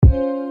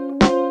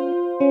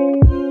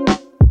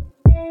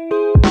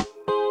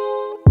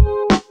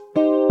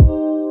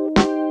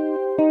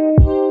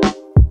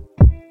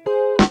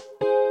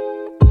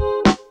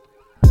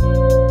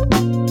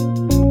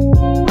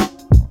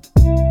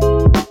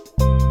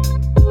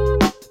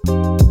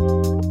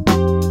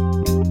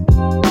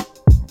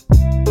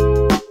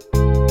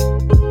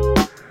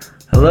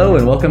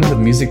welcome to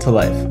Music to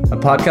Life, a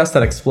podcast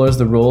that explores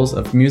the roles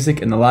of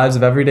music in the lives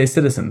of everyday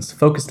citizens,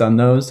 focused on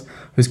those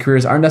whose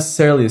careers aren't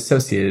necessarily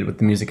associated with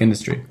the music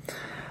industry.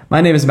 My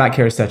name is Matt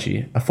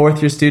Karasecki, a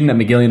fourth-year student at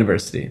McGill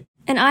University.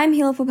 And I'm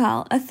Hila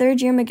Popal, a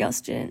third-year McGill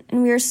student,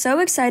 and we are so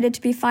excited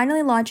to be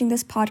finally launching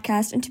this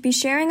podcast and to be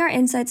sharing our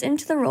insights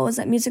into the roles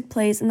that music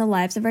plays in the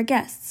lives of our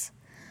guests.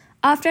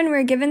 Often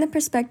we're given the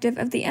perspective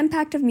of the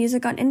impact of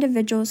music on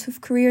individuals who have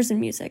careers in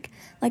music,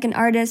 like an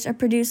artist, a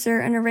producer,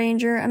 an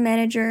arranger, a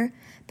manager.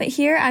 But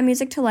here at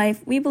Music to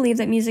Life, we believe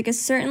that music is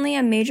certainly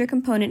a major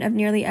component of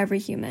nearly every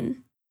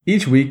human.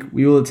 Each week,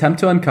 we will attempt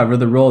to uncover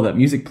the role that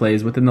music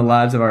plays within the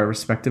lives of our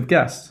respective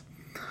guests,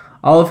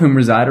 all of whom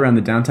reside around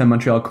the downtown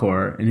Montreal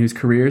core and whose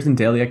careers and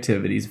daily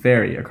activities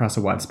vary across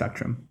a wide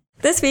spectrum.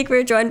 This week,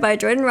 we're joined by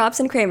Jordan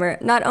Robson-Kramer.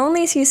 Not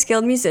only is he a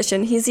skilled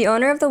musician, he's the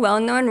owner of the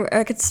well-known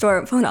record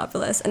store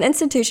Phonopolis, an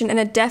institution and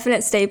a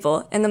definite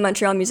staple in the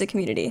Montreal music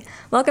community.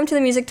 Welcome to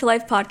the Music to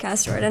Life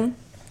podcast, Jordan.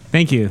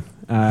 Thank you.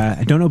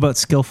 I don't know about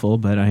skillful,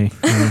 but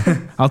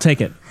I'll take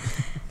it.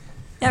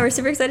 Yeah, we're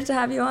super excited to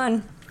have you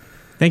on.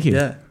 Thank you.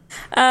 Yeah.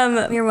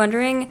 We're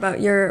wondering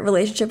about your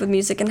relationship with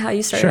music and how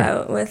you started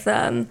out with,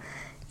 when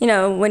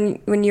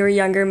you were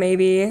younger,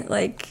 maybe,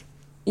 like,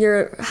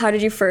 how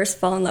did you first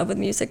fall in love with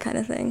music kind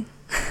of thing?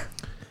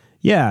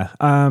 Yeah.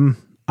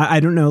 I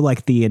don't know,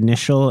 like, the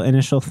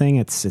initial thing.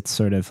 It's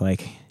sort of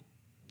like,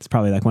 it's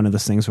probably like one of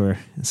those things where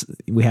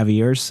we have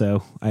ears,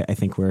 so I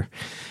think we're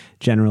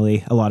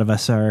generally, a lot of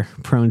us are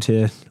prone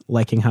to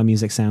liking how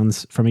music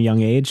sounds from a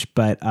young age.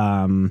 But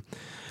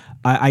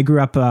I grew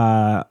up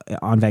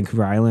on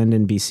Vancouver Island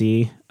in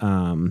BC.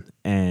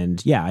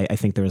 And yeah, I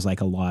think there was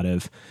like a lot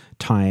of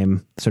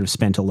time sort of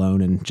spent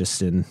alone and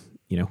just in,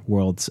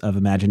 worlds of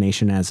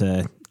imagination as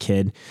a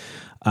kid.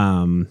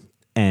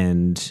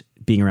 And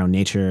being around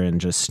nature and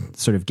just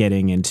sort of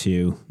getting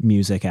into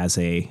music as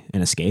an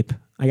escape,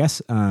 I guess.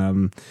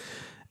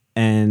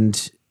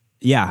 And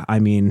yeah, I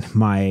mean,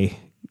 my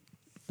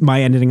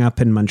ending up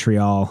in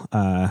Montreal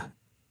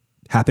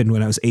happened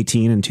when I was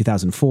 18 in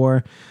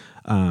 2004.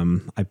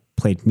 I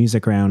played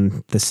music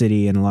around the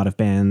city in a lot of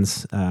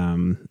bands,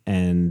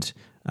 and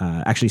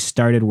actually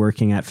started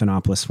working at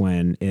Phonopolis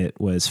when it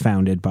was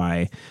founded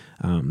by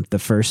the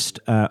first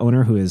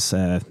owner, who is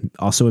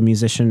also a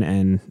musician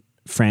and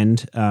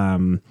friend,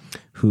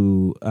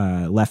 who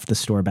left the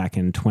store back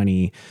in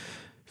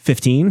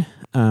 2015.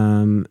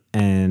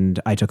 And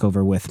I took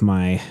over with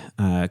my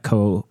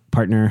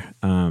co-partner,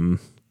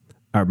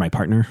 or my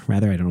partner,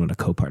 rather. I don't know what a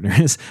co-partner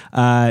is,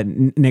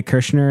 Nick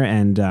Kirshner.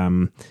 And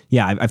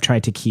I've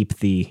tried to keep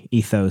the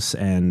ethos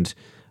and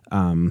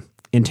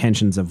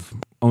intentions of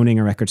owning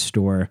a record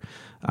store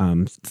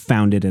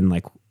founded in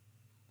like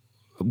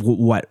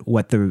what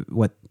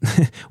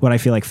I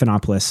feel like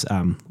Phonopolis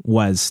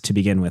was to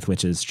begin with,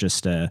 which is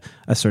just a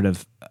sort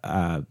of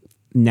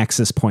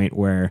nexus point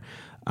where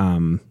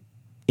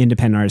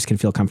independent artists can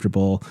feel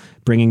comfortable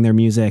bringing their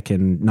music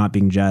and not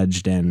being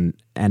judged, and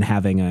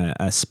having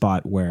a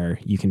spot where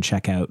you can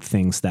check out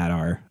things that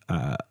are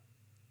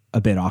a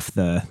bit off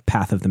the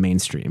path of the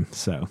mainstream.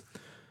 So,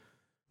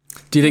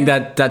 Do you think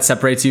that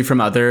separates you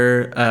from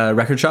other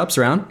record shops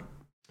around?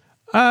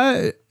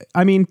 I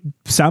mean,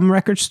 some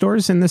record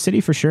stores in the city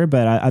for sure,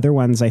 but other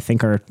ones I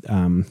think are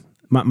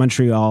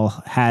Montreal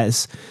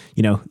has,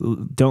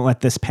 don't let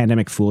this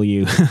pandemic fool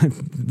you.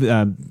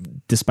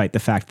 Despite the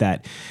fact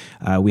that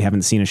we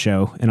haven't seen a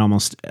show in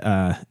almost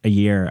a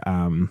year,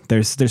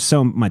 there's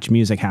so much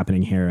music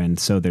happening here, and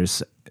so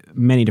there's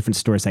many different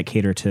stores that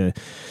cater to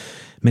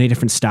many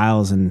different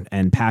styles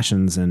and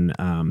passions. And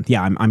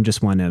I'm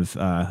just one of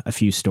a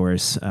few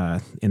stores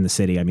in the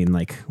city. I mean,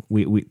 like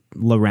we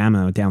La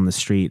Rama down the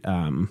street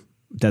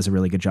does a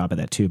really good job of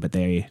that too, but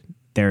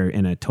they're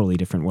in a totally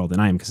different world than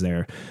I am, because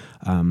they're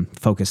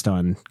focused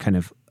on kind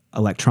of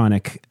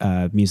electronic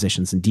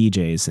musicians and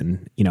DJs,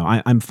 and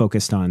I'm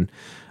focused on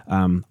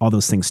all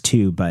those things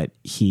too, but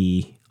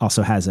he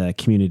also has a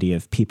community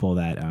of people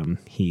that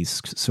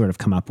he's sort of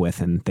come up with,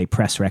 and they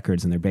press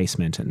records in their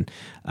basement. And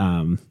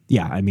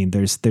I mean,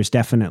 there's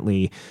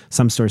definitely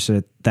some stores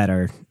that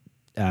are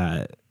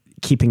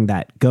keeping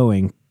that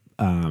going,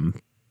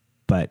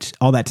 but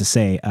all that to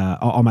say,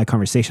 all my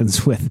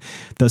conversations with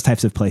those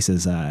types of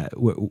places,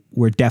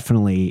 we're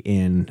definitely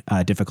in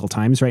difficult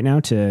times right now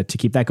to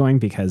keep that going,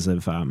 because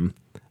of,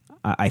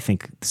 I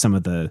think, some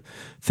of the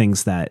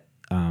things that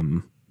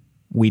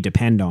we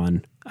depend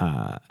on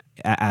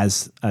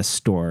as a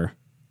store,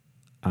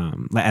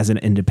 as an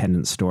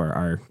independent store,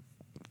 are,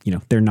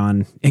 they're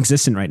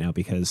non-existent right now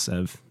because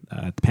of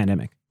the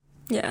pandemic.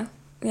 Yeah.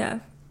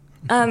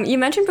 You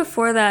mentioned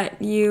before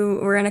that you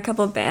were in a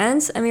couple of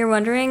bands, and we were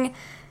wondering,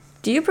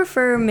 do you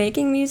prefer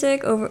making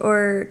music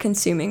or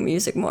consuming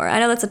music more? I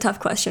know that's a tough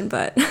question,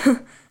 but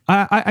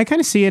I kind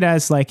of see it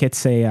as like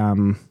it's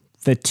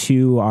the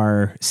two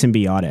are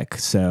symbiotic.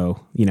 So,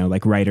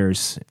 like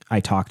writers I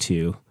talk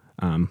to,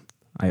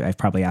 I've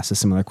probably asked a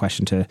similar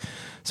question to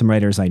some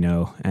writers I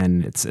know,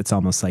 and it's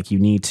almost like you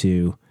need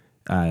to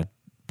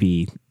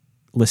be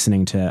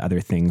listening to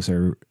other things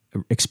or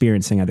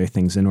experiencing other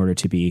things in order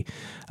to be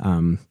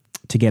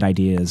get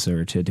ideas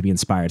or to be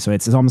inspired. So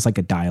it's almost like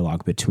a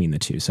dialogue between the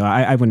two. So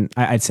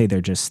I'd say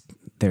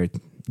they're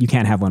you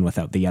can't have one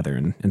without the other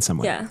in some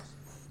way.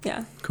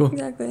 Yeah. Cool.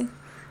 Exactly.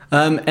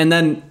 And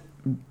then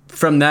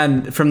from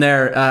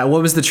there,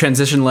 what was the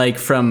transition like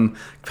from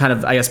kind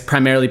of, I guess,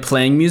 primarily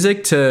playing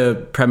music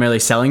to primarily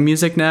selling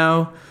music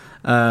now?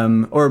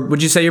 Or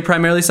would you say you're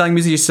primarily selling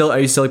music? Are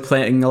you still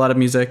playing a lot of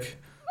music?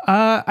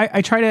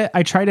 I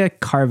try to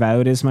carve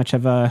out as much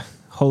of a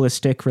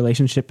holistic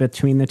relationship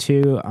between the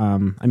two.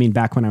 I mean,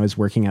 back when I was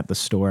working at the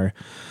store,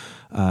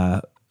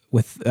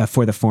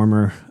 for the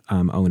former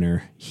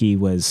owner, he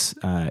was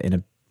in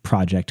a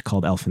project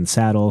called Elfin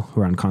Saddle, who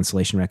are on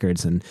Constellation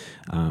Records, and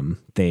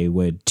they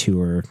would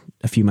tour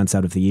a few months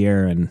out of the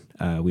year, and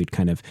we'd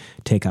kind of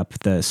take up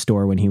the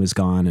store when he was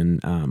gone.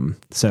 And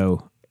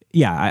so,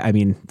 yeah, I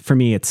mean, for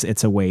me,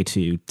 it's a way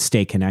to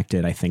stay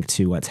connected, I think,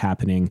 to what's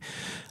happening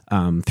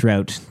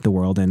throughout the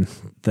world and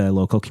the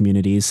local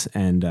communities,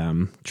 and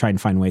try and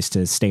find ways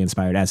to stay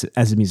inspired as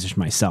a musician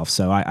myself.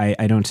 So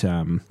I don't,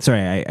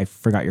 sorry, I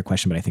forgot your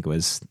question, but I think it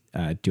was,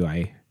 do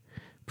I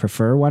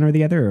prefer one or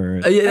the other?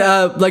 Or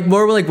like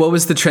more like, what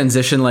was the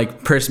transition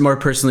like more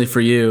personally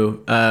for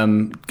you,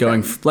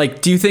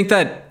 like, do you think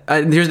that,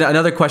 here's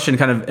another question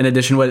kind of in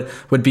addition, what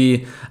would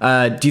be,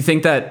 do you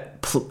think that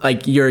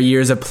like your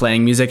years of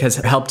playing music has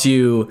helped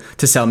you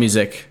to sell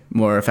music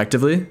more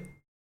effectively?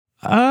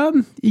 Yeah,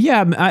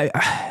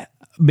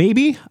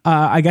 maybe.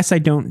 I guess I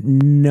don't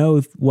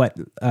know what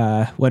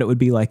it would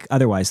be like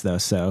otherwise, though.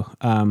 So,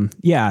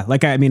 yeah,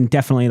 like, I mean,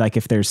 definitely, like,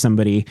 if there's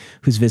somebody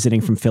who's visiting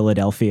from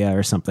Philadelphia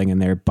or something,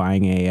 and they're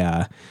buying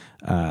a,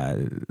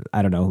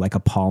 I don't know, like a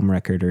Palm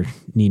record or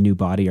Need New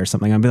Body or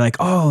something, I'd be like,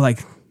 oh,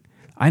 like,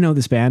 I know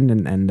this band,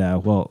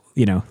 and well,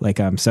 you know,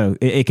 like, so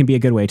it can be a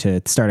good way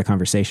to start a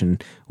conversation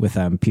with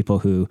people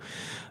who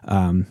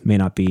may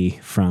not be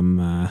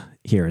from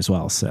here as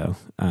well. So,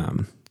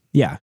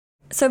 yeah.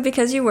 So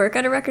because you work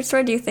at a record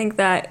store, do you think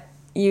that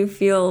you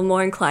feel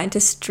more inclined to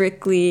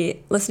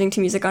strictly listening to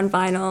music on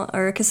vinyl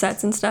or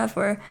cassettes and stuff?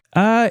 Or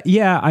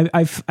yeah,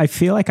 I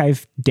feel like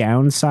I've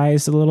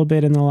downsized a little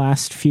bit in the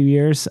last few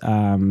years.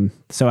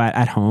 So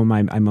at home,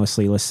 I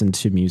mostly listen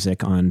to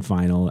music on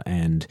vinyl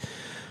and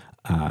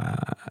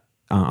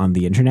on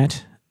the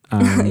internet.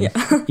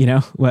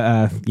 Yeah.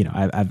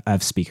 I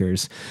have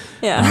speakers,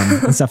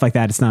 and stuff like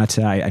that. It's not,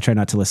 I try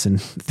not to listen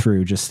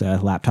through just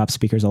laptop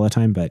speakers all the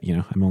time, but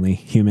I'm only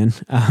human.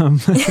 I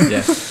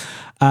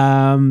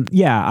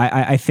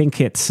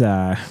think it's,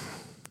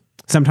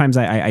 sometimes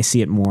I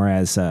see it more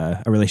as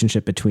a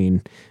relationship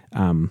between,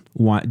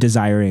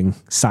 desiring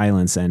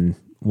silence and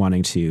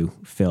wanting to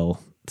fill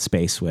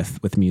space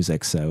with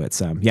music. So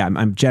it's,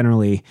 I'm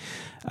generally,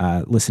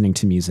 listening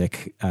to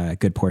music a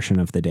good portion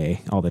of the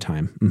day, all the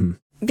time. Mm-hmm.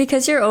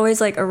 Because you're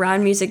always like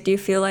around music, do you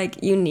feel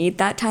like you need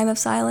that time of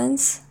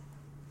silence?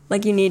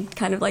 Like you need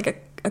kind of like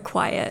a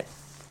quiet.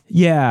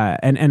 Yeah.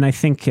 And I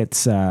think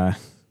it's, and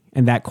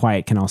that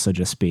quiet can also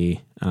just be,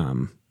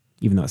 even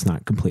though it's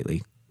not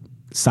completely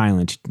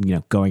silent,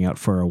 going out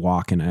for a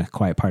walk in a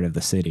quiet part of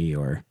the city,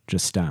 or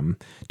just,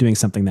 doing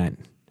something that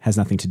has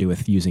nothing to do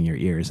with using your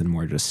ears and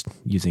more just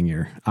using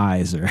your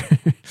eyes. Or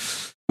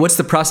what's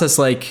the process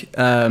like,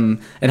 and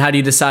how do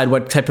you decide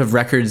what type of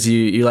records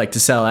you like to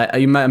sell?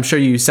 I'm sure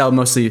you sell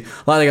mostly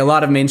a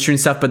lot of mainstream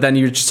stuff, but then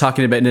you're just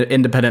talking about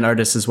independent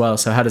artists as well.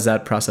 So how does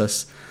that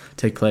process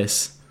take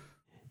place?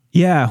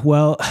 Yeah,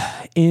 well,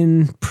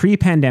 in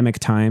pre-pandemic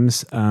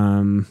times,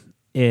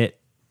 it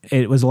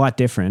was a lot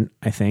different,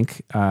 I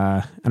think.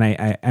 And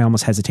I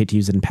almost hesitate to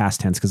use it in past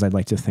tense because I'd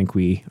like to think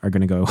we are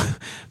going to go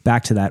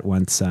back to that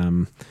once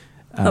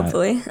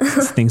hopefully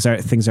things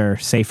are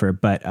safer.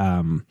 But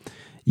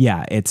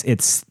yeah,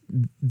 it's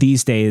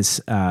these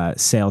days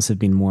sales have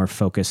been more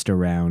focused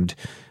around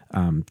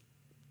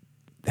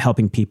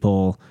helping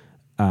people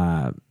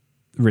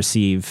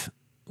receive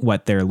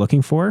what they're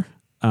looking for.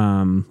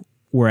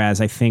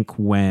 Whereas I think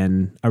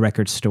when a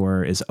record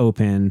store is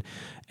open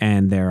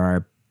and there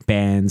are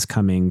bands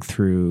coming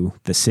through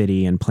the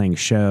city and playing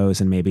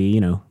shows, and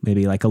maybe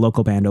like a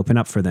local band open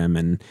up for them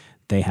and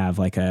they have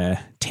like a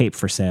tape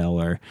for sale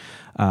or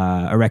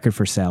a record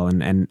for sale,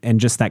 and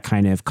just that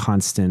kind of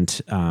constant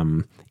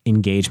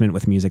engagement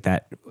with music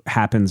that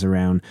happens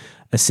around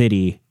a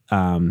city.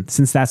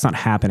 Since that's not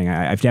happening,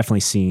 I've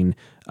definitely seen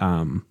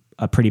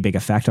a pretty big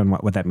effect on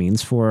what that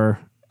means for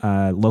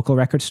local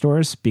record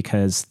stores,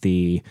 because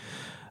the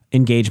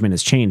engagement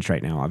has changed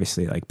right now.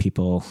 Obviously, like,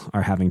 people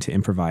are having to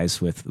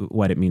improvise with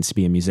what it means to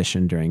be a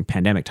musician during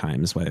pandemic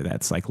times, whether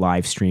that's like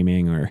live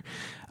streaming or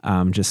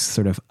just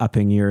sort of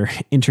upping your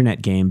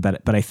internet game.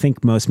 But I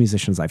think most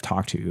musicians I've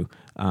talked to,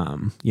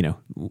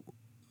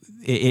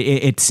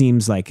 it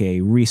seems like a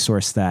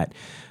resource that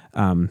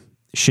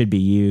should be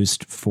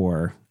used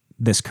for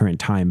this current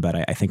time.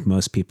 But I think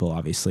most people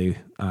obviously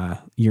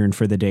yearn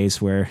for the days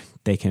where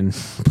they can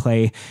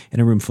play in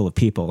a room full of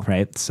people,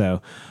 right?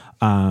 So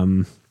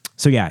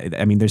yeah,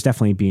 I mean, there's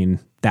definitely been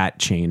that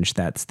change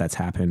that's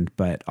happened,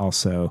 but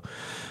also,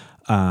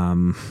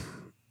 yeah,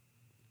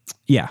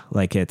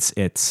 like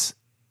it's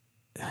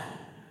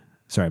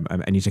sorry,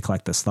 I need to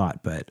collect this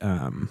thought, but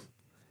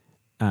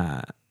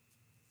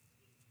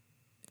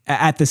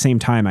at the same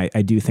time, I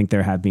do think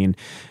there have been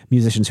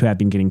musicians who have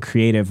been getting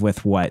creative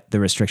with what the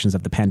restrictions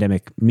of the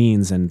pandemic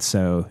means. And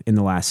so in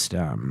the last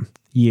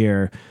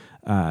year,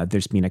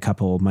 there's been a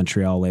couple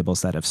Montreal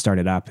labels that have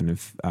started up and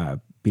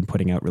have been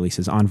putting out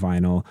releases on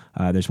vinyl.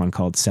 There's one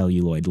called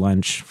Celluloid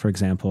Lunch, for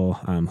example,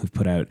 who've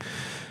put out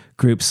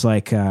groups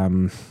like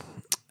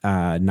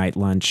Night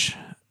Lunch.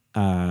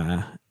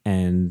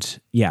 And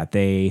yeah,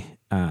 they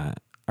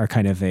are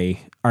kind of a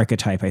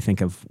archetype, I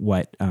think, of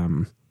what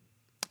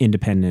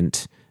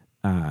independent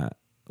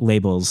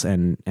labels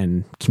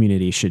and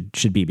community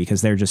should be,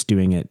 because they're just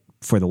doing it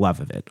for the love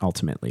of it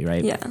ultimately,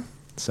 right? Yeah.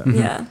 So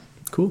Yeah.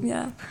 Cool.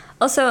 Yeah.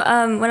 Also,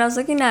 when I was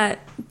looking at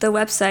the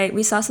website,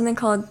 we saw something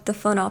called the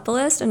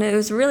Phonopolist, and it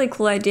was a really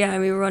cool idea.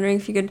 And we were wondering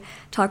if you could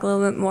talk a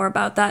little bit more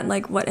about that and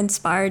like what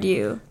inspired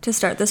you to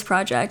start this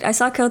project. I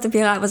saw Côte de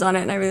Pirate was on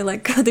it, and I really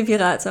like Côte de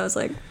Pirate, so I was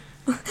like,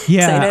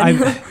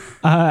 yeah.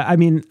 I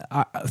mean,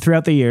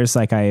 throughout the years,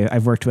 like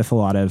I've worked with a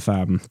lot of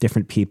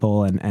different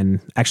people, and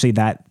actually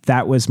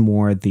that was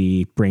more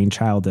the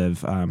brainchild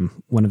of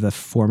one of the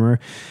former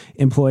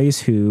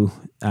employees who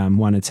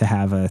wanted to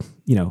have a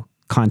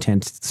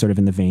content sort of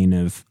in the vein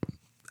of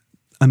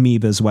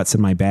Amoeba's What's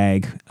in My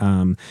Bag,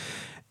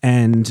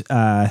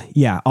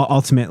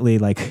 ultimately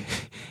like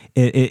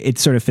it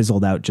sort of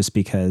fizzled out just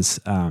because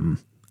I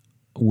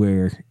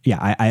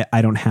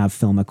don't have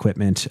film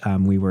equipment.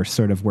 We were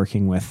sort of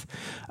working with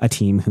a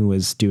team who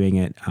was doing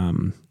it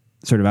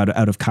sort of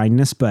out of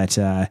kindness. But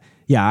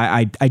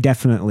I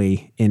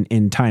definitely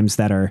in times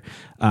that are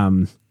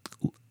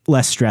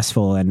less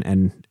stressful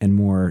and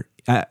more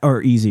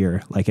or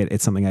easier, like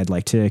it's something I'd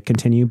like to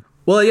continue.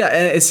 Well, yeah,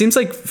 and it seems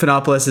like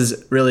Phonopolis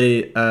is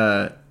really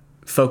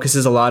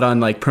focuses a lot on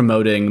like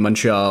promoting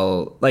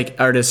Montreal, like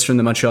artists from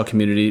the Montreal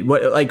community.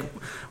 What like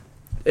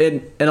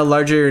in a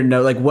larger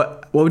note, like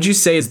what would you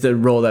say is the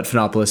role that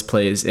Phonopolis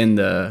plays in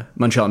the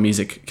Montreal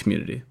music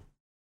community?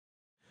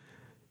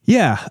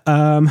 Yeah,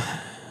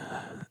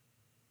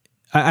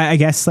 I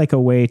guess like a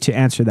way to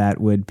answer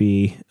that would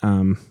be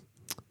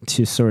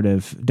to sort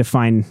of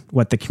define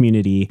what the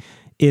community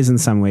is in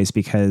some ways,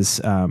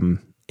 because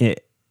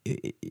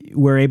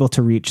we're able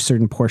to reach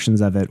certain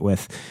portions of it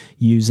with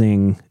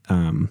using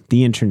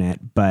the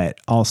internet, but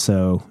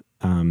also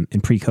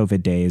in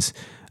pre-COVID days,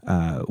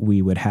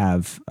 we would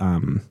have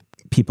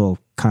people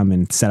come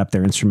and set up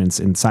their instruments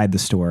inside the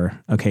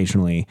store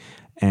occasionally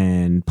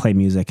and play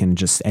music, and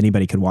just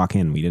anybody could walk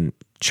in. We didn't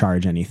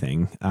charge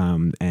anything.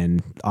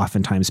 And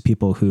oftentimes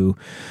people who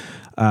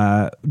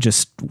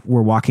just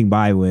were walking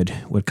by would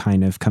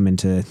kind of come in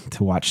to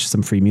watch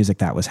some free music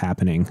that was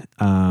happening.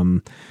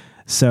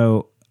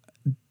 So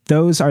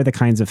those are the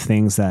kinds of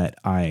things that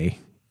I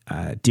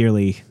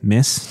dearly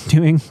miss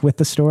doing with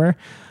the store.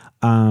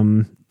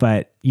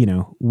 But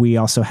we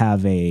also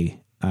have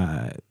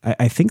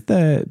I think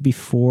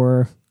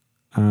before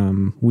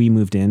we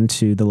moved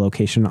into the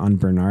location on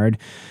Bernard,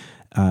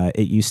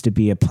 it used to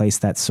be a place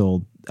that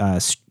sold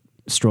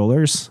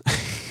strollers.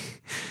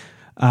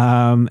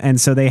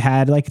 And so we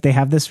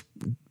have this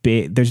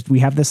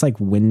like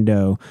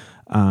window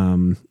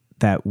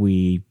that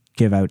we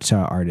give out to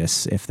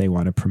artists if they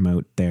want to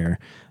promote their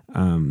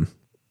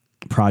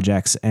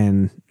projects.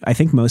 And I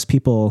think most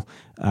people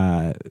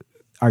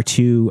are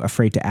too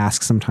afraid to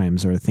ask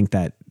sometimes, or think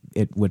that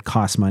it would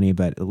cost money,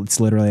 but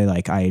it's literally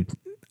like I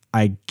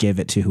give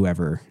it to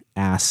whoever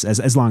asks,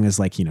 as long as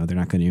like, they're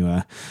not going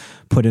to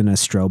put in a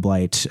strobe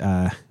light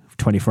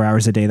 24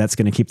 hours a day that's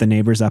going to keep the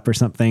neighbors up or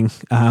something.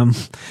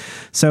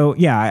 So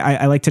yeah,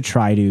 I like to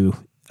try to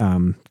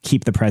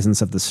keep the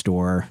presence of the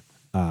store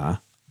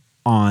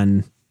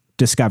on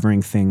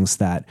discovering things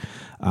that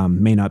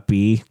may not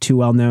be too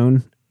well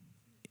known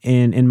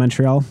in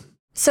Montreal.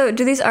 So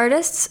do these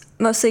artists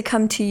mostly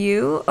come to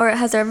you, or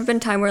has there ever been a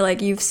time where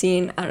like you've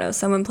seen, I don't know,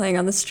 someone playing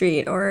on the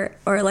street, or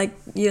like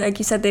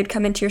you said, they'd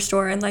come into your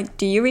store, and like,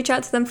 do you reach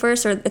out to them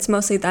first, or it's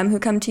mostly them who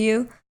come to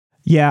you?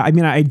 Yeah, I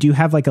mean, I do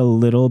have like a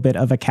little bit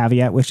of a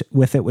caveat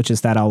with it, which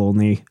is that I'll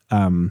only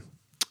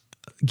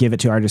give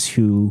it to artists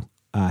who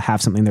have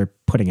something they're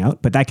putting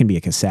out, but that can be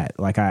a cassette,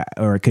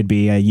 or it could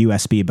be a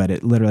USB, but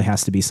it literally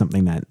has to be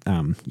something that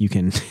you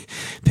can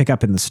pick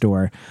up in the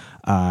store.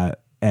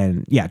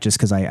 And yeah, just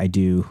because I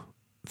do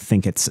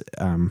think it's,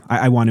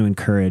 I want to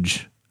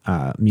encourage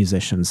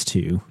musicians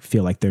to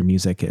feel like their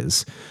music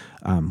is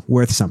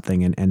worth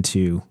something, and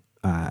to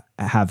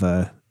have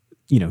a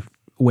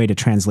way to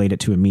translate it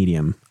to a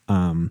medium,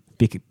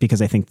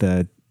 because I think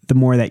the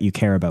more that you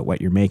care about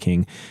what you're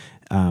making,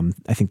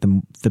 I think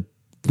the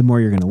more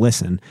you're going to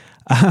listen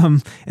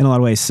in a lot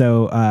of ways.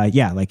 So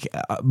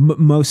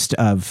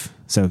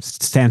so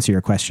to answer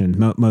your question,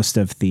 most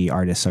of the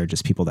artists are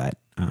just people that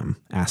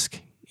ask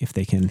if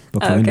they can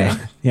book a window.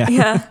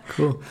 Yeah.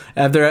 Cool.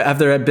 Have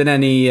there been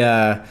any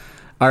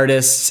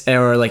artists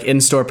or like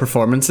in-store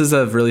performances that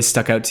have really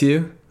stuck out to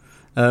you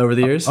over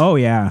the years? Oh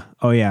yeah.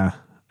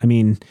 I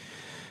mean,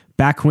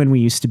 back when we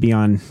used to be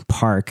on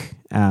Park,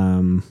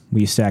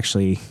 we used to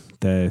actually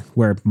the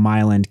where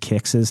Mile End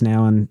Kicks is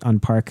now on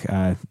Park.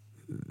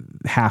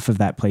 Half of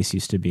that place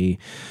used to be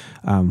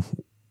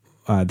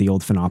the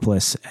old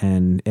Phenopolis,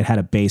 and it had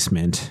a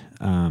basement.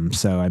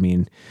 So I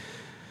mean,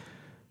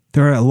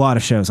 there are a lot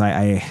of shows.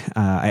 I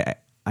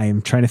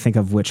am trying to think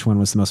of which one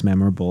was the most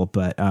memorable,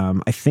 but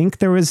I think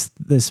there was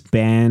this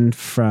band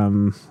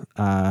from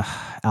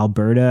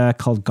Alberta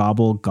called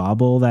Gobble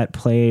Gobble that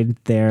played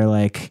there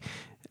like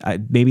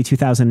maybe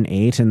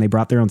 2008, and they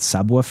brought their own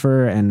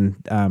subwoofer,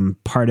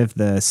 and part of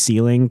the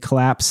ceiling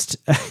collapsed.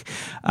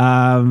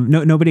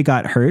 Nobody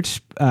got hurt,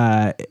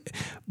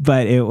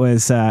 but it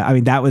was I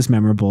mean, that was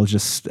memorable.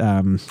 Just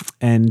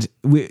and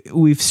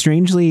we've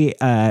strangely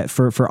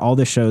for all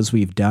the shows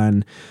we've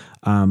done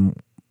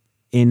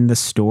in the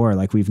store,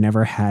 like we've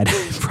never had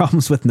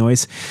problems with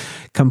noise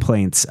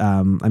complaints.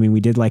 I mean, we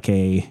did like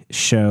a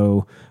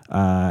show,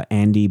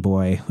 Andy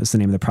Boy was the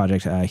name of the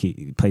project.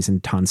 He plays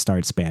in Ton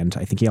Start's band.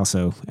 I think he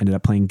also ended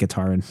up playing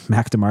guitar in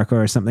Mac DeMarco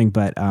or something,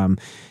 but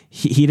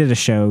he did a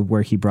show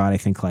where he brought, I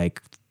think,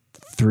 like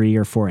 3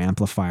 or 4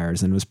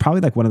 amplifiers, and it was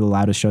probably like one of the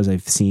loudest shows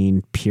I've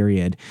seen,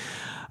 period.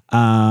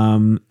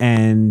 And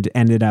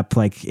ended up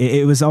like,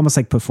 it was almost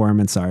like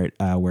performance art,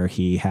 where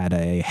he had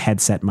a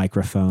headset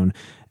microphone,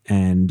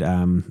 and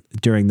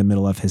during the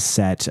middle of his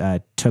set,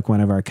 took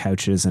one of our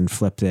couches and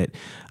flipped it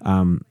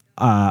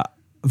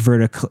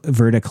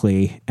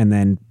vertically, and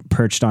then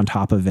perched on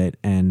top of it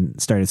and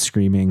started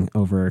screaming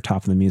over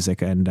top of the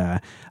music. And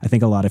I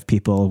think a lot of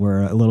people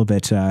were a little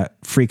bit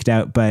freaked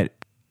out, but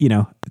you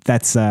know,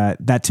 that's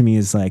that to me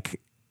is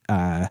like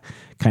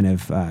kind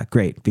of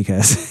great,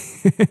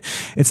 because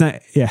it's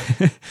not, yeah.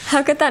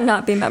 How could that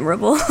not be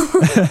memorable?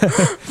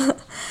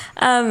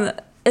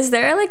 Is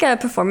there like a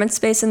performance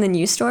space in the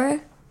new store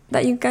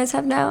that you guys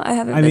have now? I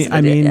haven't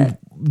visited it yet.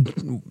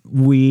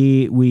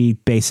 We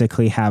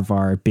basically have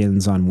our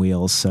bins on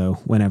wheels. So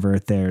whenever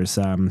there's,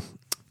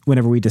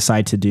 whenever we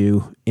decide to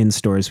do in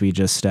stores, we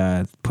just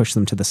push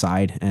them to the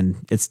side, and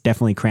it's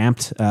definitely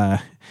cramped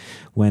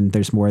when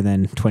there's more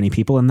than 20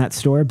 people in that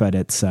store, but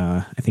it's,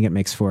 I think it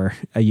makes for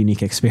a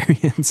unique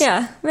experience.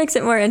 Yeah, makes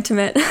it more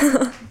intimate.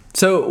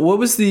 So what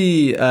was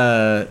the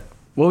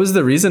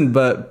reason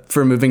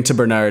for moving to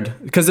Bernard?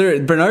 Because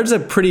Bernard's a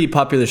pretty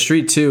popular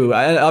street too.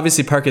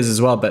 Obviously Park is as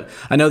well, but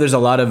I know there's a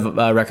lot of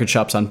record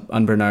shops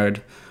on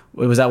Bernard.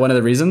 Was that one of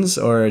the reasons,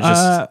 or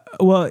just?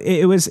 Well,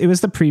 it was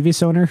the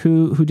previous owner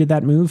who did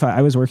that move.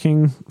 I was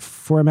working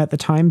for him at the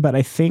time, but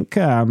I think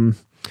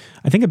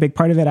a big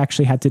part of it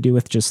actually had to do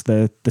with just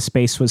the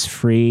space was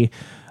free.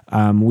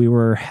 We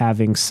were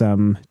having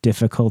some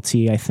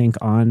difficulty, I think,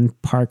 on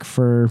Park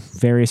for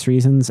various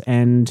reasons,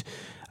 and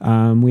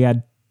we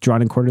had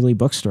Drawn and Quarterly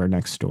Bookstore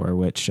next door,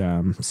 which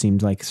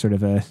seemed like sort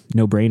of a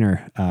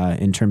no-brainer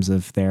in terms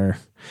of their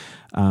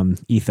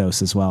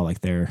ethos as well.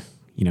 Like they're,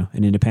 you know,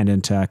 an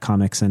independent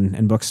comics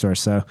and bookstore.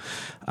 So,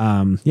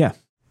 yeah.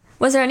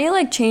 Was there any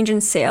like change in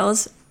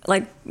sales,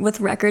 like with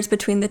records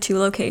between the two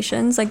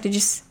locations? Like, did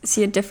you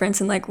see a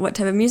difference in like what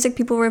type of music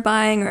people were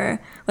buying,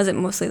 or was it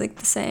mostly like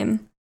the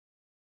same?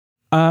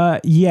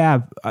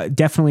 Yeah,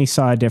 definitely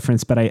saw a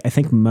difference, but I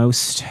think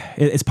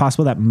it's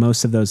possible that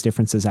most of those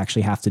differences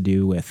actually have to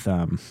do with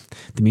the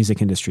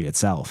music industry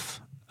itself,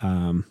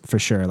 for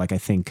sure. Like I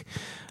think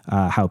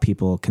how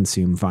people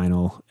consume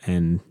vinyl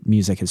and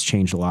music has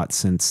changed a lot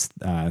since,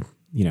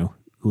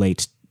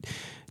 late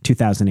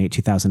 2008,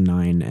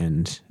 2009,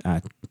 and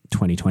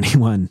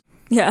 2021.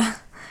 Yeah,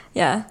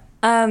 yeah.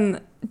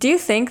 Do you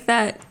think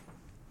that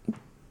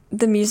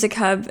the Music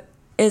Hub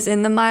is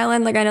in the Mile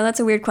End? Like, I know that's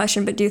a weird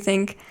question, but do you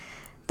think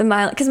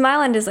because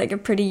Mile End is like a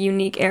pretty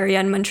unique area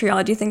in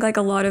Montreal, do you think like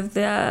a lot of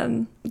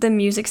the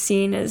music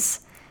scene is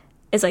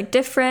like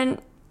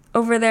different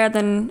over there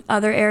than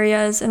other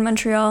areas in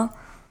Montreal?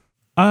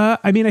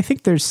 I mean, I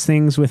think there's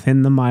things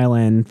within the Mile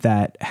End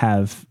that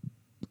have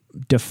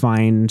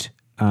defined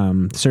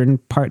certain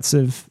parts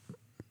of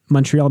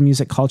Montreal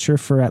music culture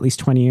for at least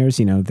 20 years.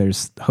 You know,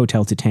 there's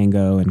Hotel to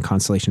Tango and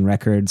Constellation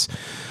Records.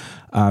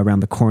 Around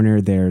the corner,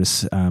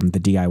 there's the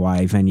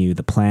DIY venue,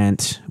 The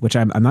Plant, which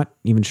I'm not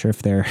even sure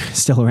if they're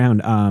still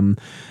around.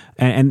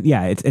 And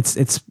yeah,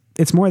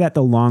 it's more that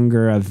the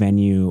longer a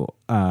venue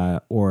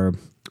or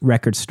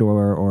record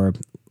store or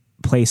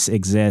place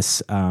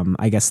exists,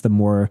 I guess the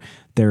more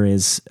there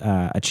is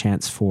a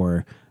chance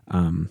for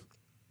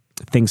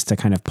things to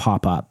kind of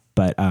pop up.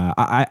 But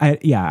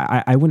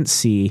I wouldn't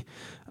see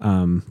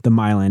the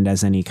Mile End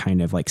as any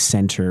kind of like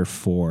center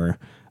for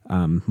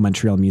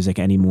Montreal music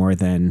any more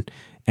than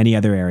any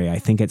other area. I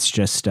think it's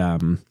just, at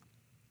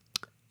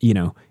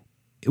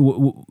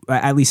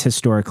least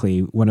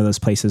historically, one of those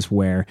places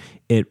where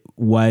it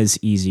was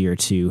easier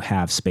to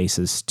have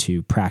spaces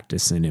to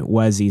practice in. It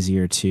was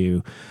easier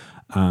to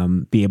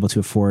be able to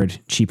afford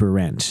cheaper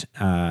rent.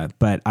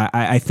 But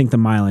I think the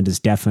Mile End has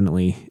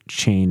definitely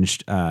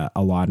changed a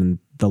lot in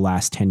the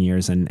last 10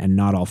 years and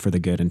not all for the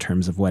good in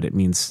terms of what it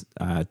means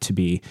to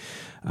be,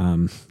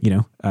 to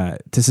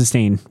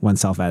sustain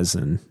oneself as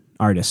an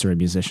artist or a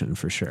musician,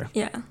 for sure.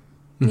 Yeah.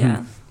 Mm-hmm.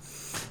 Yeah.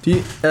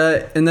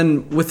 And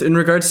then in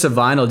regards to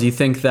vinyl, do you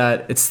think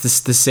that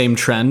it's the same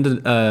trend?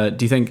 Do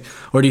you think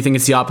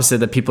it's the opposite,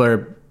 that people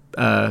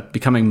are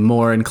becoming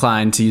more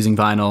inclined to using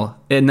vinyl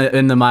in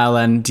the Mile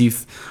End?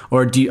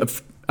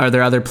 Are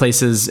there other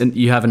places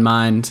you have in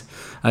mind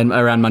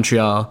around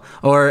Montreal?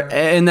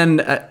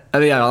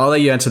 I'll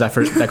let you answer that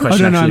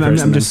question.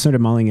 I'm just sort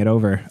of mulling it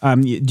over.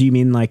 Do you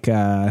mean like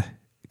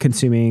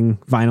consuming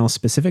vinyl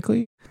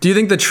specifically? Do you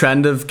think the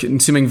trend of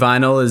consuming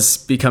vinyl is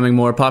becoming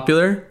more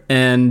popular,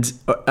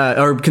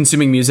 or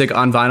consuming music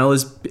on vinyl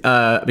is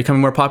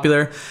becoming more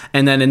popular?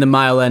 And then in the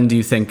Mile End, do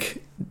you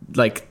think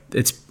like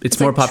it's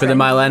more popular in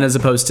Mile End as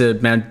opposed to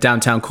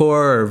downtown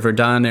core or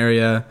Verdun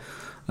area?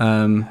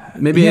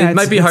 Maybe it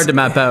might be hard to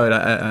map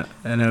out.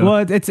 I know.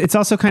 Well, it's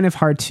also kind of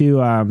hard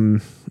to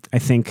I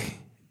think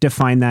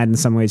define that in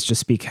some ways,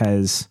 just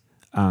because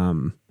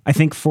I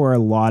think for a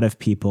lot of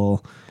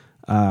people,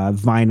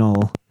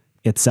 vinyl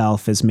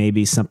itself is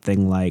maybe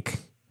something like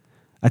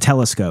a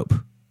telescope,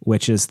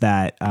 which is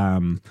that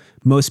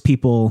most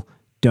people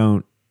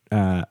don't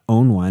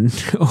own one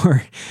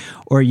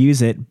or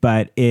use it,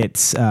 but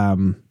it's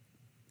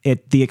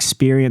the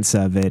experience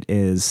of it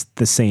is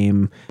the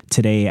same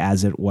today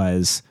as it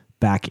was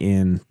back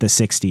in the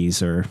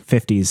 60s or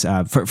 50s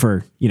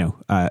for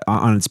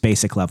on its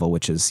basic level,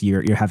 which is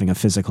you're having a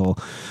physical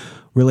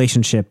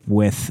relationship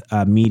with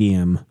a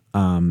medium,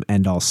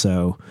 and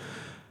also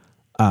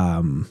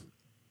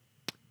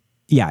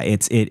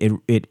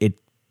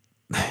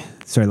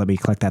sorry, let me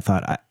collect that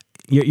thought.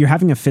 You're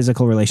having a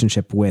physical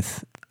relationship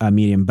with a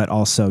medium, but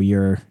also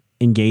you're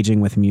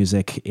engaging with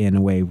music in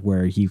a way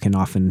where you can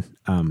often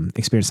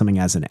experience something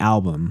as an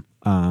album.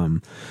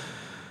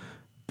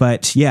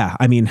 But yeah,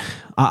 I mean,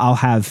 I'll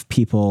have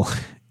people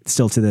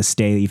still to this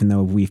day, even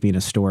though we've been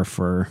a store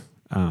for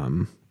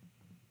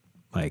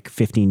like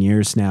 15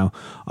 years now,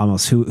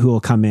 almost, who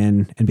will come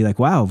in and be like,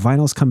 wow,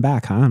 vinyl's come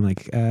back, huh? I'm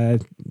like,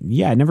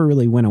 yeah, it never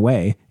really went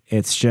away.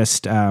 It's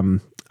just,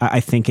 I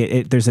think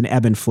there's an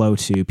ebb and flow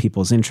to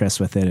people's interest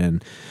with it.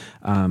 And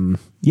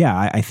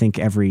I think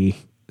every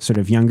sort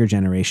of younger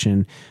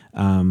generation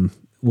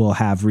will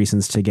have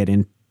reasons to get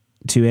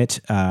into it,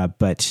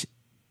 but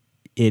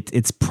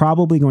it's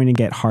probably going to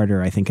get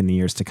harder, I think, in the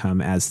years to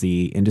come as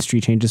the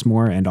industry changes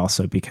more, and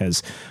also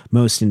because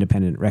most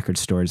independent record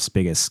stores'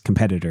 biggest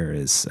competitor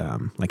is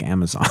like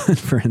Amazon,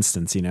 for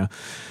instance.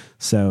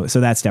 So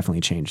that's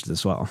definitely changed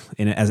as well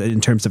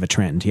in terms of a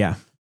trend. Yeah.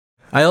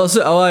 I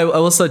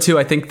will say too,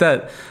 I think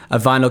that a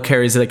vinyl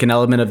carries like an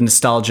element of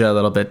nostalgia a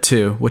little bit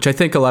too, which I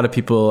think a lot of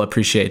people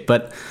appreciate.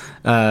 But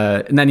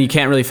and then you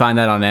can't really find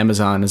that on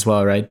Amazon as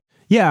well, right?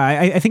 Yeah,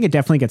 I think it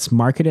definitely gets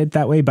marketed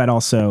that way, but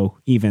also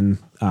even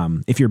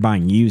if you're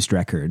buying used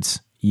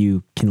records,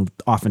 you can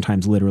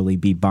oftentimes literally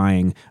be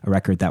buying a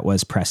record that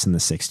was pressed in the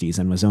 60s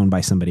and was owned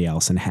by somebody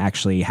else and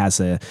actually has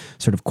a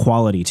sort of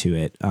quality to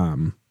it.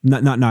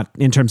 Not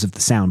in terms of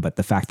the sound, but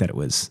the fact that it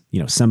was,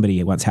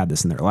 somebody once had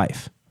this in their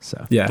life.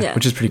 So yeah,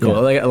 which is pretty cool.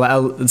 Yeah.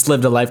 Like it's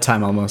lived a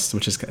lifetime almost,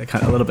 which is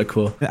kind of a little bit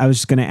cool. I was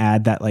just going to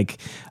add that like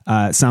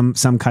some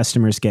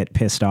customers get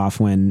pissed off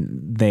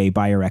when they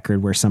buy a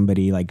record where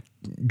somebody like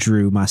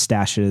drew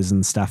mustaches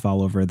and stuff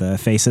all over the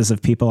faces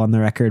of people on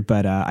the record.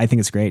 But I think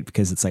it's great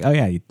because it's like, oh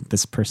yeah,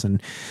 this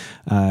person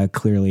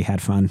clearly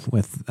had fun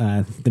with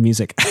the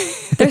music.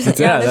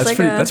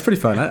 That's pretty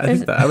fun. I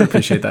think that I would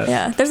appreciate that.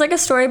 Yeah, there's like a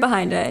story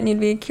behind it, and you'd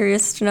be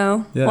curious to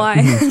know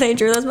why they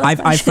drew those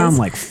mustaches. I found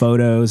like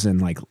photos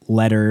and like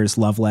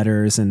love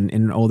letters and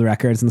in old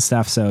records and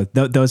stuff. So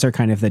those are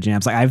kind of the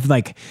jams.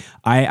 Like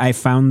I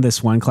found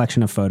this one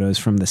collection of photos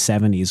from the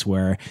 70s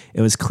where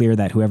it was clear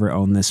that whoever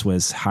owned this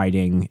was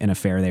hiding an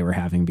affair they were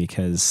having,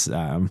 because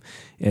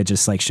it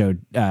just like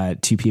showed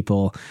two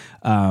people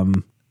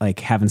like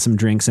having some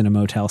drinks in a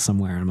motel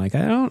somewhere. I'm like,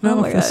 I don't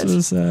know if this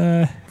was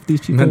these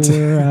people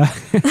were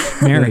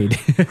married.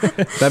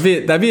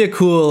 That'd be a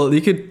cool. You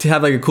could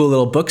have like a cool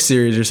little book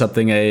series or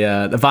something.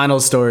 The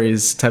vinyl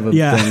stories type of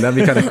thing. That'd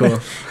be kind of cool.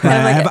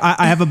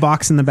 I have a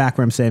box in the back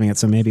where I'm saving it,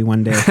 so maybe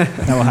one day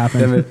that will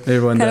happen. Maybe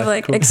one day. Kind of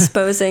like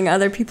exposing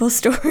other people's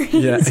stories.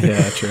 Yeah,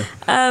 true.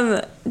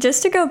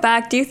 Just to go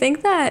back, do you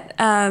think that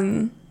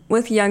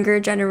with younger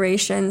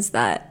generations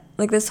that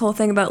like this whole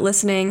thing about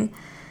listening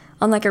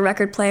on like a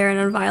record player and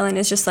on violin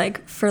is just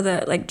like for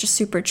the like just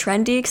super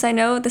trendy? Because I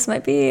know this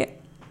might be,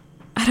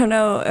 I don't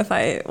know if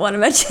I want to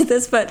mention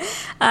this, but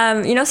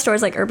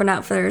stores like Urban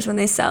Outfitters, when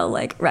they sell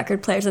like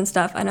record players and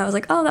stuff, and I was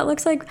like, oh, that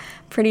looks like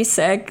pretty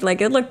sick. Like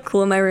it looked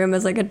cool in my room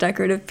as like a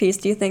decorative piece.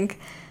 Do you think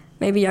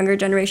maybe younger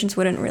generations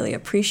wouldn't really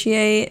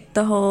appreciate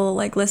the whole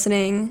like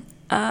listening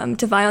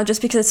to vinyl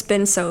just because it's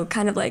been so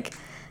kind of like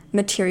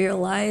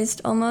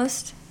materialized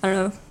almost? I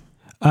don't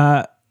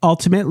know.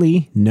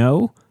 Ultimately,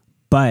 no.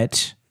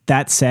 But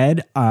that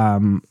said,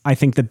 I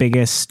think the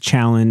biggest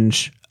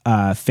challenge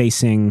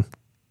facing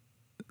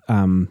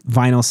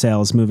vinyl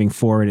sales moving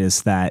forward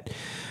is that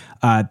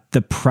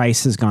the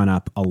price has gone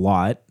up a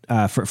lot.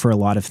 for a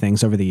lot of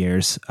things over the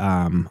years.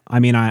 I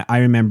mean, I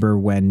remember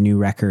when new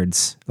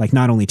records, like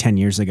not only 10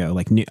 years ago,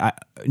 like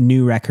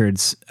new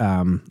records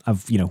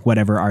of, you know,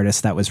 whatever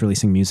artist that was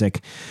releasing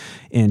music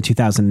in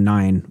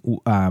 2009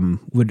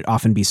 would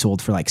often be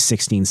sold for like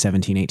 $16,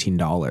 $17,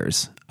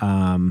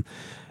 $18.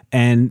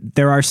 And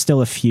there are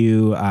still a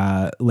few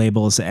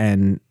labels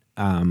and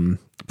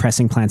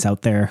pressing plants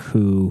out there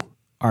who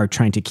are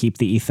trying to keep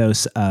the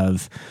ethos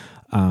of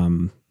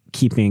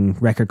keeping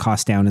record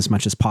costs down as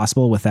much as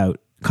possible without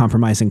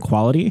compromising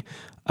quality.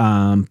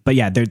 But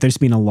yeah, there's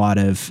been a lot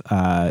of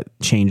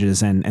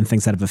changes and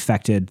things that have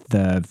affected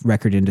the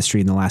record industry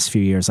in the last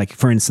few years. Like,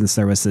 for instance,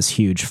 there was this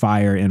huge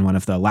fire in one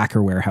of the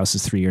lacquer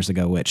warehouses 3 years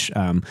ago, which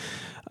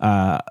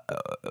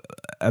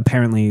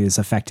apparently is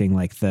affecting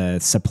like the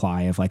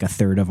supply of like a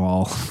third of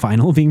all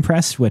vinyl being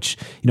pressed, which,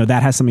 you know,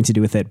 that has something to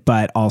do with it.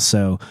 But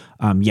also,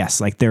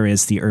 yes, like there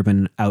is the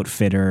Urban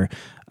Outfitter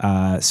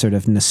sort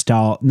of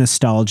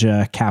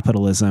nostalgia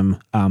capitalism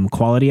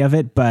quality of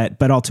it.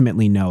 But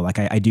ultimately, no, like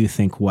I do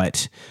think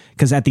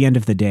because at the end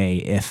of the day,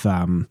 if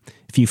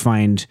you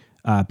find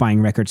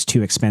buying records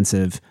too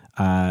expensive,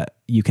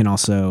 you can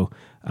also,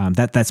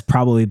 that's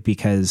probably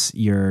because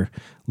you're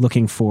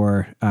looking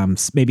for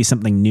maybe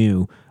something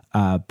new,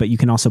 but you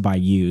can also buy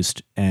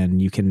used,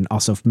 and you can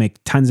also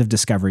make tons of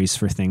discoveries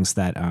for things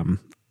that,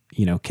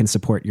 you know, can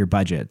support your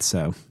budget.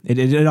 So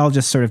it all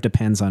just sort of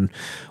depends on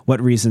what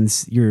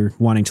reasons you're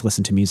wanting to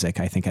listen to music,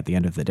 I think, at the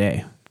end of the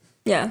day.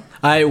 Yeah.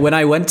 When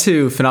I went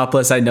to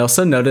Phonopolis, I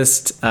also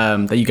noticed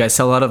that you guys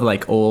sell a lot of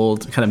like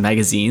old kind of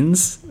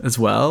magazines as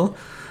well.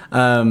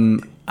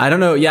 I don't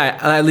know. Yeah,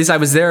 at least I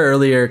was there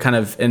earlier, kind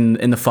of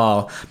in the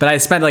fall. But I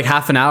spent like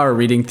half an hour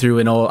reading through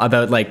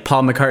about like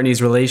Paul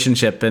McCartney's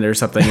relationship or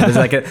something. It was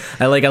like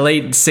a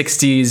late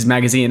 '60s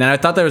magazine, and I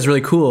thought that was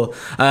really cool.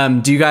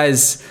 Do you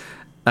guys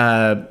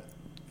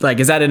like,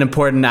 is that an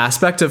important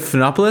aspect of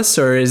Phonopolis,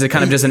 or is it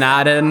kind of just an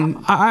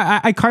add-in?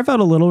 I carve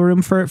out a little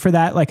room for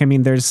that. Like, I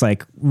mean, there's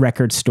like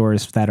record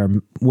stores that are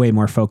way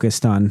more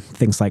focused on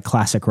things like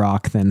classic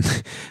rock than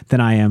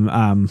I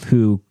am,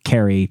 who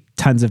carry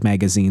tons of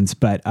magazines.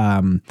 But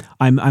I'm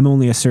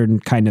only a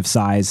certain kind of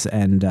size,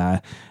 and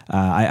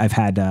I've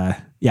had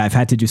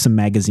to do some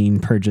magazine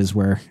purges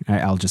where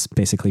I'll just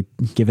basically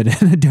give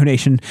it in a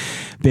donation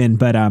bin.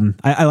 But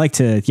I like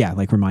to,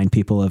 like remind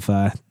people of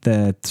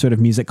the sort of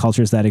music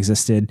cultures that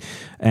existed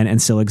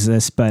and still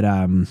exist. But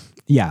I'm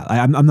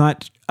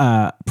not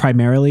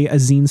primarily a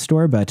zine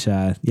store, but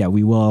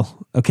we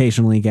will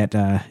occasionally get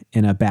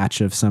in a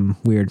batch of some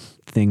weird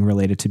thing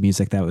related to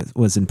music that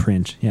was in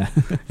print. Yeah.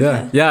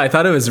 I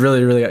thought it was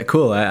really, really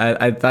cool.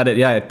 I thought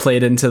it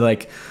played into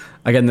like,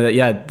 again,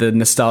 the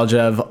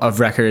nostalgia of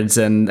records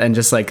and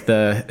just like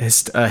the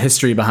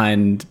history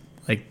behind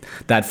like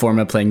that form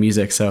of playing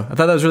music. So I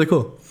thought that was really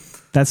cool.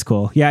 That's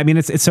cool. Yeah, I mean,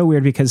 it's so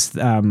weird because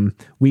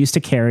we used to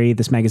carry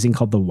this magazine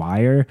called The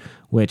Wire,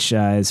 which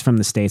is from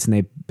the States, and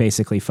they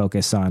basically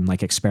focus on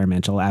like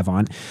experimental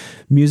avant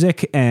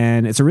music,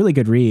 and it's a really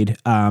good read.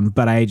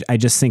 But I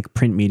just think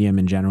print medium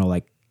in general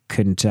like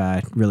couldn't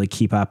really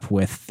keep up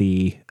with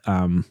the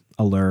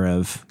allure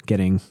of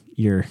getting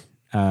your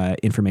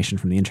information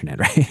from the internet,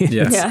 right?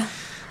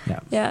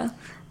 Yeah.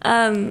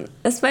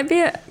 This might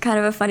be kind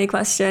of a funny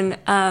question.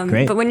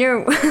 Great. But when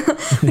you're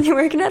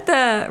working at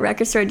the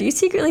record store, do you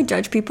secretly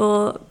judge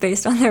people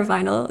based on their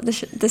vinyl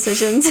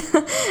decisions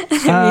and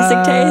their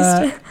music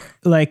taste?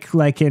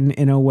 Like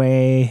in a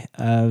way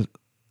of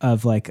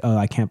like, oh,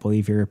 I can't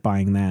believe you're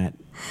buying that.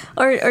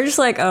 Or just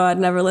like, oh, I'd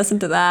never listen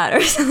to that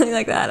or something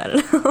like that.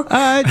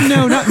 I don't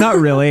No, know. not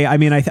really. I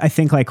mean, I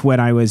think like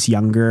when I was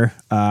younger,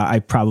 I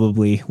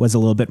probably was a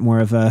little bit more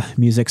of a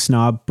music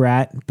snob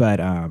brat. But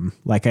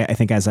like I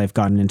think as I've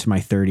gotten into my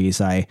 30s,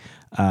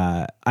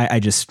 I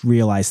just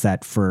realized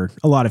that for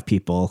a lot of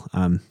people,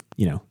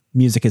 you know,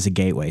 music is a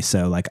gateway.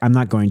 So like I'm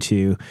not going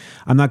to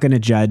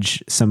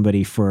judge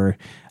somebody for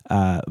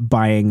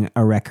buying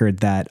a record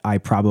that I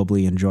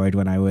probably enjoyed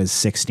when I was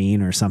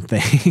 16 or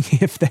something.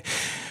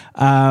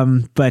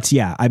 But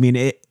yeah, I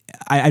mean,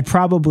 I'd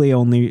probably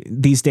only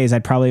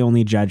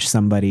judge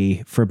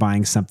somebody for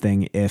buying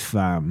something if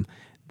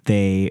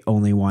they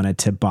only wanted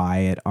to buy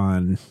it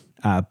on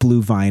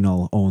blue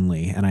vinyl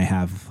only. And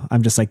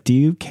I'm just like, do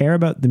you care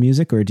about the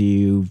music, or do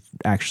you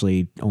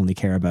actually only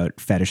care about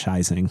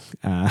fetishizing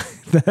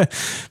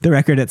the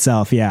record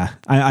itself? Yeah,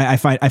 I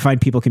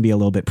find people can be a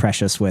little bit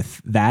precious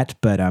with that,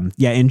 but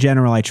in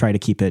general, I try to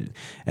keep it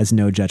as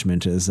no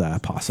judgment as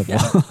possible.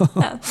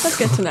 Yeah, that's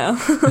good to know.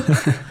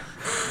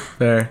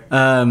 Fair.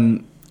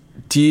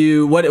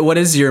 What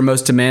is your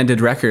most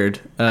demanded record?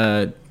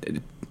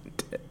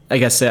 I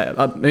guess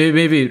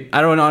maybe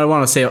I don't know. I don't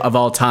want to say of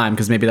all time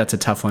because maybe that's a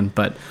tough one.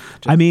 But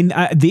I mean,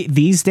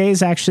 these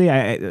days, actually,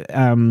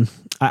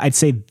 I'd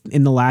say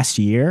in the last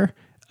year,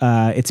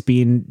 it's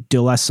been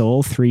De La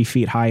Soul, 3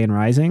 Feet High and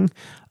Rising,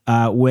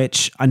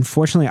 which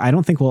unfortunately I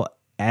don't think will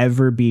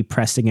ever be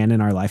pressed again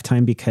in our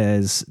lifetime,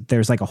 because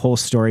there's like a whole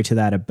story to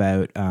that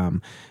about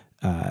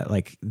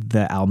like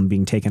the album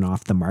being taken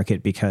off the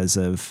market because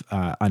of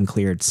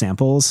uncleared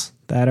samples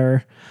that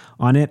are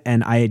on it.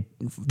 And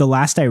the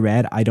last I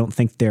read, I don't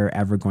think they're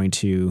ever going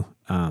to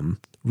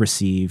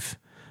receive.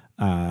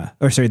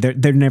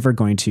 They're never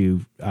going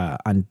to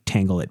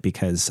untangle it,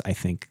 because I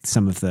think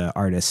some of the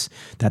artists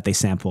that they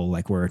sample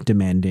were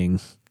demanding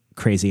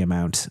crazy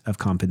amount of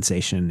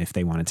compensation if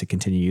they wanted to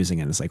continue using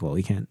it. It's like, well,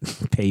 we can't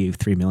pay you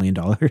 $3 million.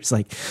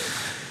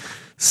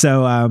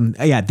 So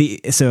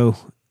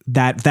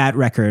that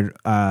record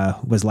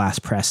was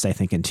last pressed, I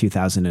think, in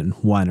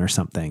 2001 or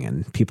something,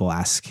 and people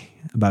ask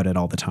about it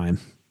all the time.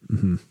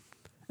 Mm-hmm.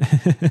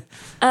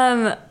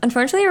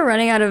 Unfortunately, we're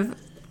running out of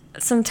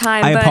some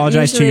time. I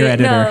apologize to your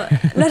editor.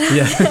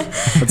 Yeah,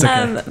 that's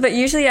okay. But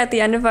usually at the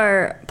end of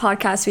our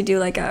podcast, we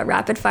do a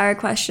rapid fire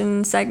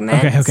question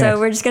segment. Okay. So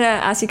we're just going to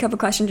ask you a couple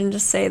questions and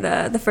just say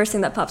the first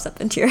thing that pops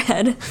up into your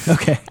head.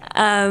 Okay.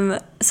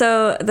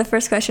 So the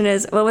first question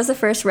is, what was the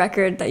first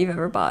record that you've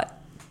ever bought?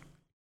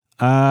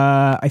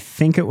 I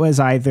think it was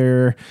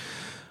either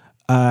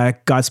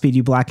Godspeed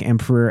You Black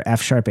Emperor,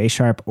 F sharp, A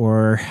sharp,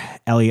 or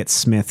Elliott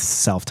Smith's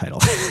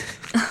self-titled.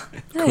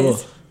 Nice. Cool.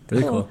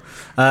 Really cool.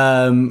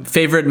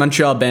 Favorite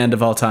Montreal band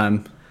of all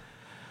time?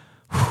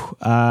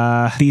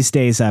 These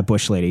days,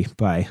 Bush Lady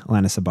by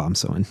Alanis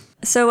Obomsawin.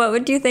 So what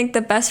would you think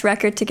the best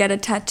record to get a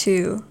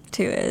tattoo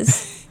to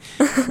is?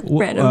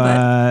 Random,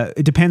 but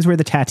it depends where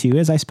the tattoo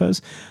is, I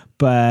suppose.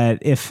 But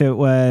if it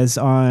was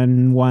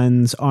on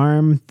one's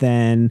arm,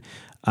 then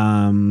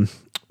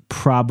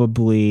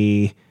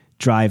probably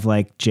Drive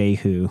Like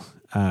Jehu.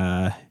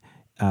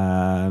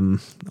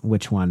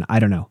 Which one? I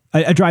don't know.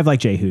 A Drive Like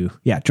Jehu.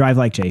 Yeah, Drive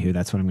Like Jehu.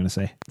 That's what I'm going to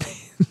say.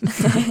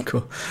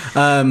 Cool.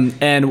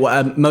 And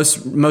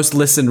most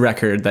listened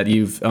record that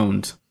you've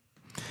owned?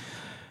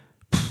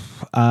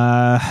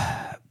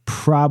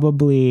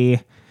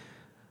 Probably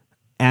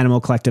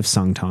Animal Collective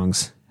Sung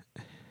Tongs.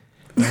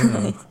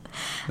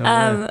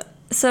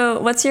 So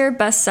what's your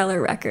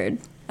bestseller record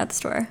at the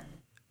store?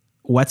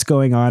 What's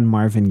Going On,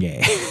 Marvin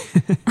Gaye.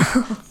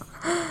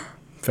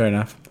 Fair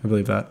enough. I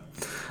believe that.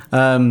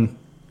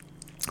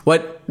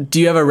 What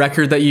do you have a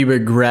record that you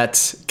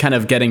regret kind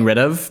of getting rid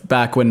of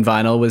back when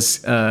vinyl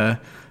was,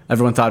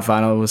 everyone thought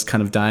vinyl was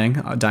kind of dying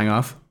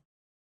off?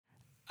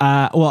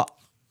 Well,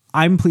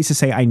 I'm pleased to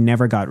say I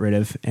never got rid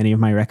of any of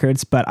my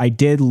records, but I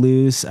did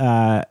lose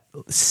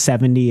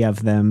 70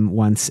 of them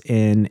once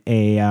in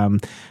a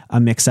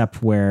mix-up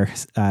where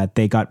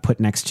they got put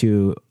next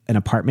to an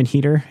apartment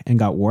heater and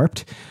got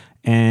warped.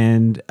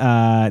 And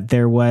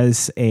there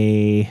was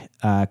a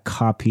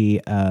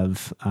copy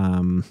of...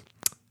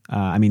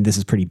 this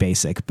is pretty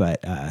basic,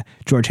 but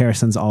George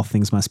Harrison's All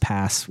Things Must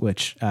Pass,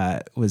 which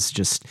was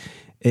just,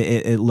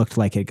 it looked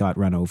like it got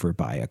run over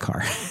by a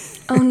car.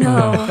 Oh,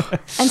 no.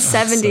 And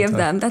 70 of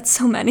them. That's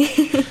so many.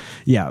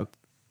 Yeah.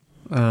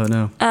 Oh,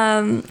 no.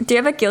 Do you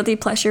have a guilty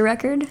pleasure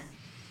record?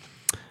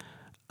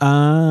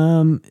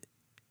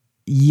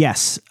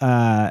 Yes.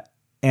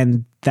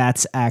 And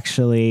that's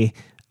actually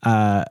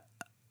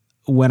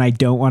when I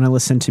don't want to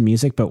listen to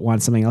music, but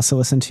want something else to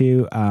listen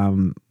to.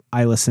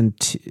 I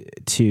listened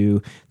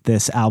to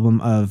this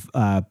album of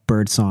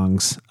bird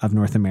songs of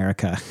North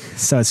America.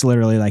 So it's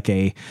literally like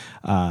a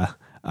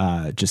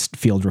just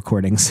field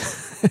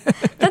recordings.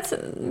 That's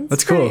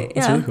cool. Yeah.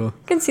 That's really cool.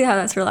 I can see how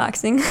that's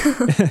relaxing.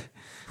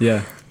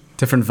 Yeah.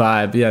 Different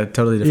vibe. Yeah,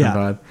 totally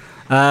different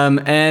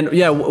vibe. And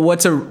yeah,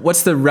 what's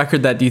the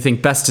record that you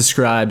think best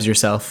describes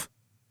yourself?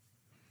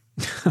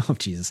 Oh,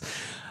 Jesus.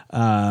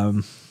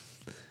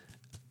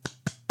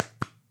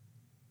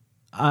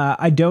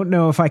 I don't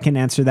know if I can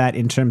answer that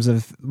in terms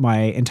of my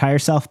entire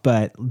self,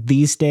 but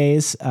these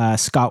days,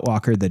 Scott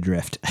Walker, The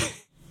Drift.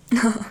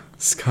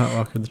 Scott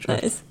Walker, The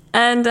Drift. Nice.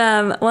 And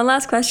one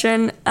last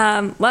question.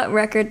 What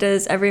record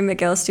does every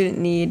McGill student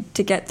need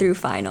to get through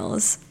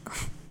finals?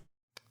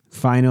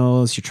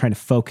 Finals, you're trying to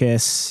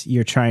focus.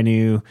 You're trying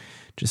to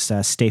just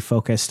stay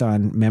focused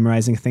on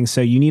memorizing things.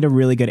 So you need a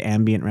really good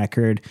ambient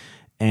record.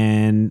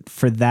 And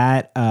for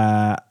that,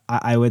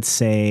 I would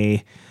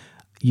say...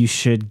 you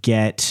should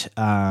get,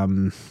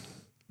 the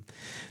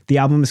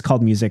album is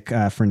called Music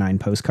for 9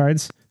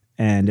 Postcards,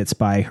 and it's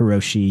by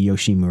Hiroshi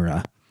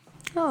Yoshimura.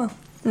 Oh,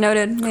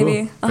 noted. Cool.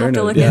 Maybe I'll have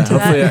to look Noted. into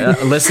Hopefully,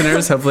 that.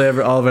 Listeners, hopefully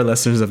all of our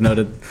listeners have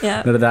noted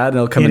that, and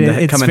it'll come in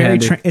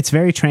handy. It's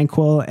very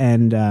tranquil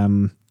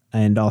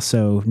and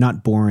also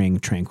not boring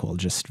tranquil,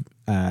 just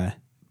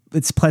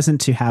it's pleasant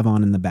to have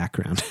on in the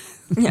background.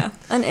 Yeah,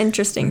 an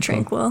interesting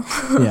tranquil.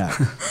 Yeah.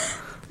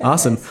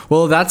 Awesome.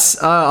 Well,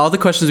 that's all the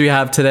questions we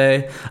have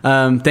today.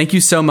 Thank you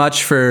so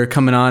much for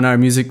coming on our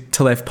Music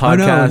to Life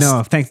podcast. Oh,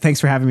 no.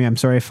 Thanks for having me. I'm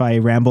sorry if I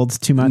rambled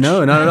too much.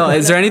 No, not at all.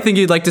 Is there anything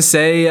you'd like to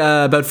say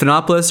about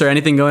Phenopolis or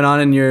anything going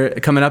on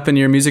coming up in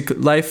your music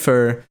life?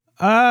 Or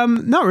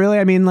not really.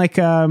 I mean,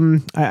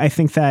 I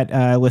think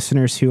that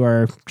listeners who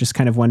are just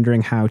kind of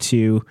wondering how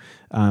to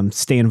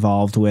stay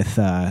involved with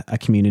a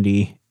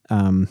communities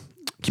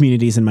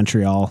in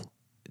Montreal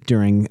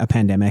during a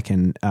pandemic,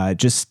 and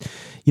just,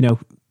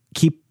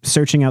 keep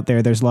searching out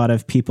there. There's a lot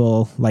of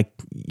people like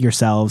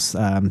yourselves,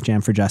 Jam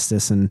for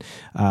Justice, and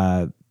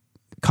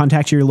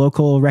contact your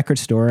local record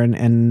store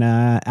and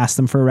ask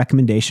them for a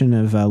recommendation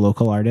of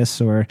local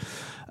artists, or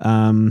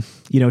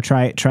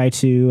try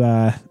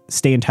to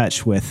stay in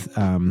touch with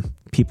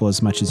people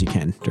as much as you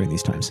can during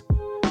these times.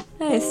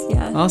 Nice.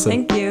 Yeah. Awesome.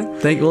 Thank you.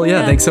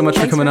 Thanks so much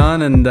for coming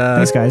on, and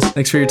thanks, guys.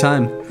 Thanks for your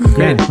time.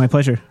 Great. My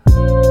pleasure.